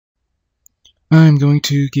I'm going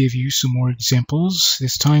to give you some more examples.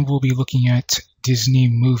 This time we'll be looking at Disney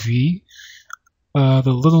movie, The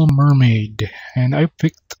Little Mermaid. And I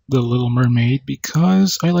picked The Little Mermaid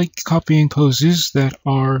because I like copying poses that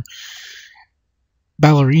are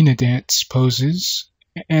ballerina dance poses,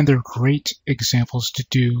 and they're great examples to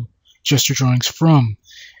do gesture drawings from.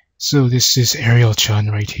 So this is Ariel-chan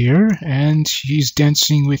right here, and she's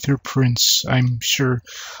dancing with her prince. I'm sure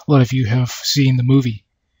a lot of you have seen the movie.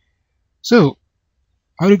 So,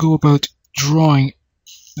 how to go about drawing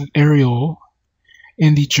Ariel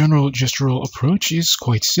in the general gestural approach is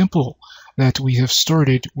quite simple. That we have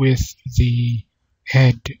started with the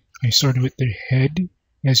head. I started with the head,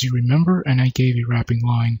 as you remember, and I gave a wrapping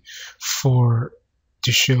line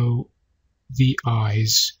to show the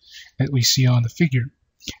eyes that we see on the figure.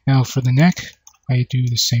 Now for the neck, I do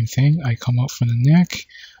the same thing. I come up from the neck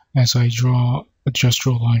as I draw a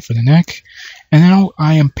gestural line for the neck, and now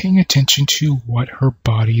I am paying attention to what her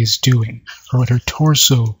body is doing, or what her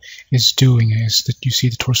torso is doing. As that you see,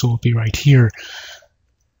 the torso will be right here.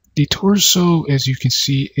 The torso, as you can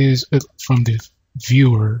see, is from the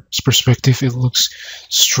viewer's perspective, it looks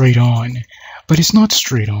straight on, but it's not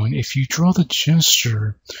straight on. If you draw the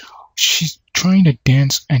gesture, she's trying to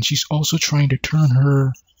dance, and she's also trying to turn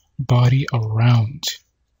her body around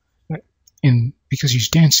because she's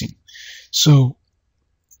dancing. So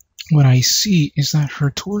what I see is that her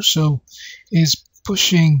torso is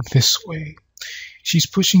pushing this way. She's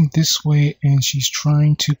pushing this way, and she's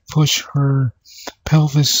trying to push her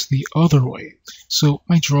pelvis the other way. So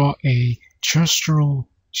I draw a gestural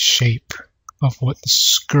shape of what the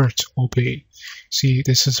skirt will be. See,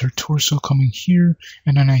 this is her torso coming here,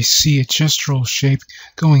 and then I see a gestural shape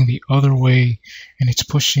going the other way, and it's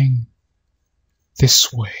pushing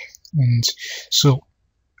this way. And so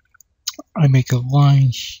I make a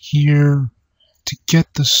line here to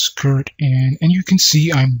get the skirt in, and you can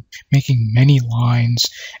see I'm making many lines,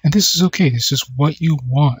 and this is okay. This is what you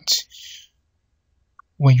want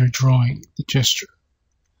when you're drawing the gesture.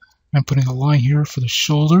 I'm putting a line here for the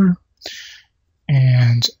shoulder,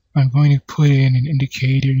 and I'm going to put in an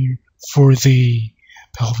indicator for the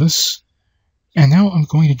pelvis. And now I'm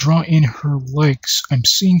going to draw in her legs. I'm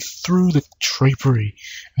seeing through the drapery.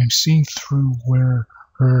 I'm seeing through where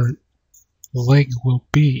her leg will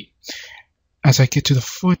be. As I get to the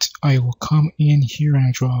foot, I will come in here and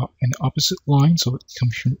I draw an opposite line. So it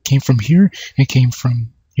came from here, it came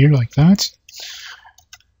from here like that.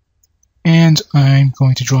 And I'm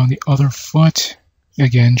going to draw on the other foot,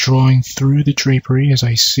 again drawing through the drapery as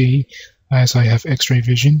I see, as I have x-ray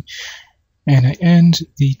vision. And I end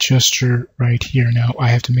the gesture right here. Now I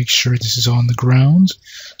have to make sure this is on the ground,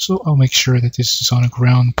 so I'll make sure that this is on a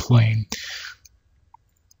ground plane.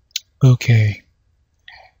 Okay.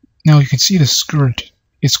 Now you can see the skirt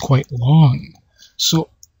is quite long. So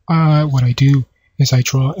what I do is I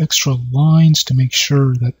draw extra lines to make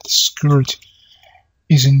sure that the skirt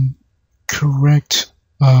is in correct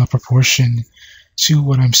proportion to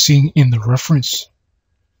what I'm seeing in the reference.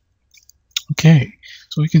 Okay,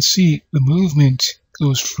 so you can see the movement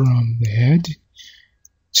goes from the head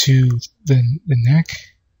to the neck,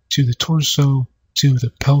 to the torso, to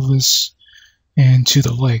the pelvis, and to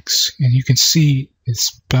the legs. And you can see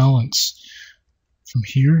this balance from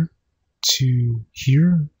here to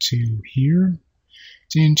here to here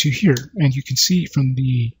to here. And you can see from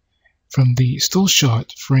the still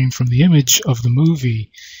shot frame from the image of the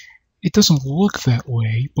movie, it doesn't look that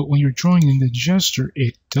way, but when you're drawing in the gesture,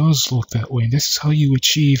 it does look that way. And this is how you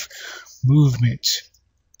achieve movement.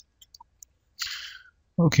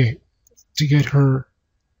 Okay, to get her,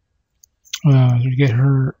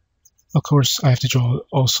 of course, I have to draw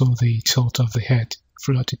also the tilt of the head.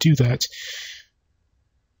 Forgot to do that.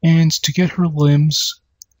 And to get her limbs,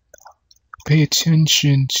 pay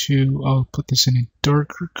attention to, I'll put this in a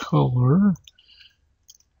darker color.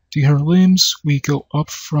 To get her limbs, we go up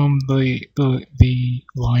from the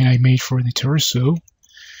line I made for the torso,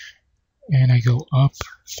 and I go up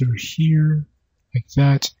through here, like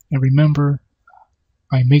that. And remember,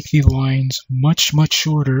 I make the lines much, much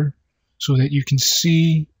shorter so that you can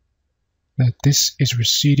see that this is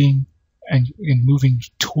receding and moving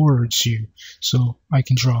towards you. So I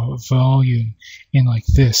can draw a volume in like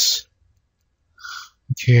this.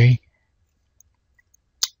 Okay.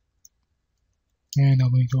 And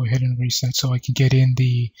I'm going to go ahead and erase that so I can get in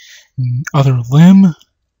the other limb.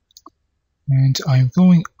 And I'm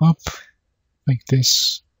going up like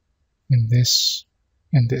this, and this,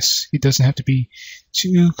 and this. It doesn't have to be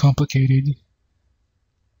too complicated.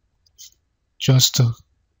 Just a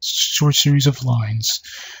short series of lines.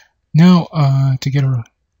 Now, to get her, I'm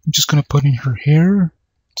just going to put in her hair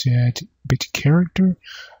to add a bit of character.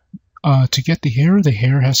 To get the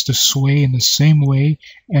hair has to sway in the same way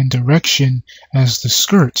and direction as the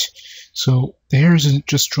skirt. So the hair isn't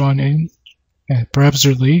just drawn in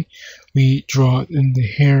absurdly. We draw in the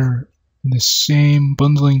hair in the same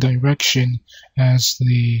bundling direction as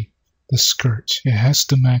the skirt. It has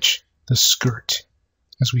to match the skirt,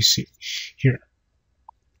 as we see here.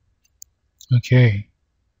 Okay.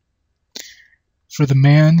 For the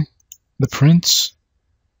man, the prince,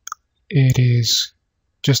 it is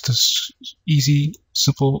just a easy,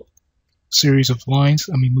 simple series of lines.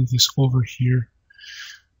 Let me move this over here.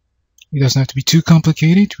 It doesn't have to be too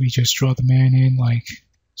complicated. We just draw the man in like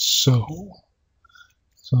so.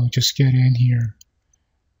 So just get in here.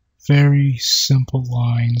 Very simple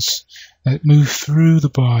lines that move through the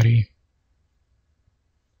body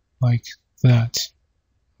like that.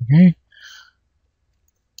 Okay?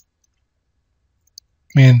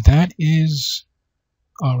 And that is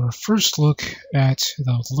our first look at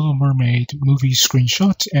the Little Mermaid movie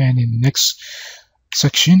screenshot. And in the next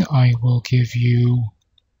section, I will give you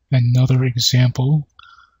another example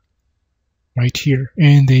right here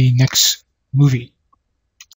in the next movie.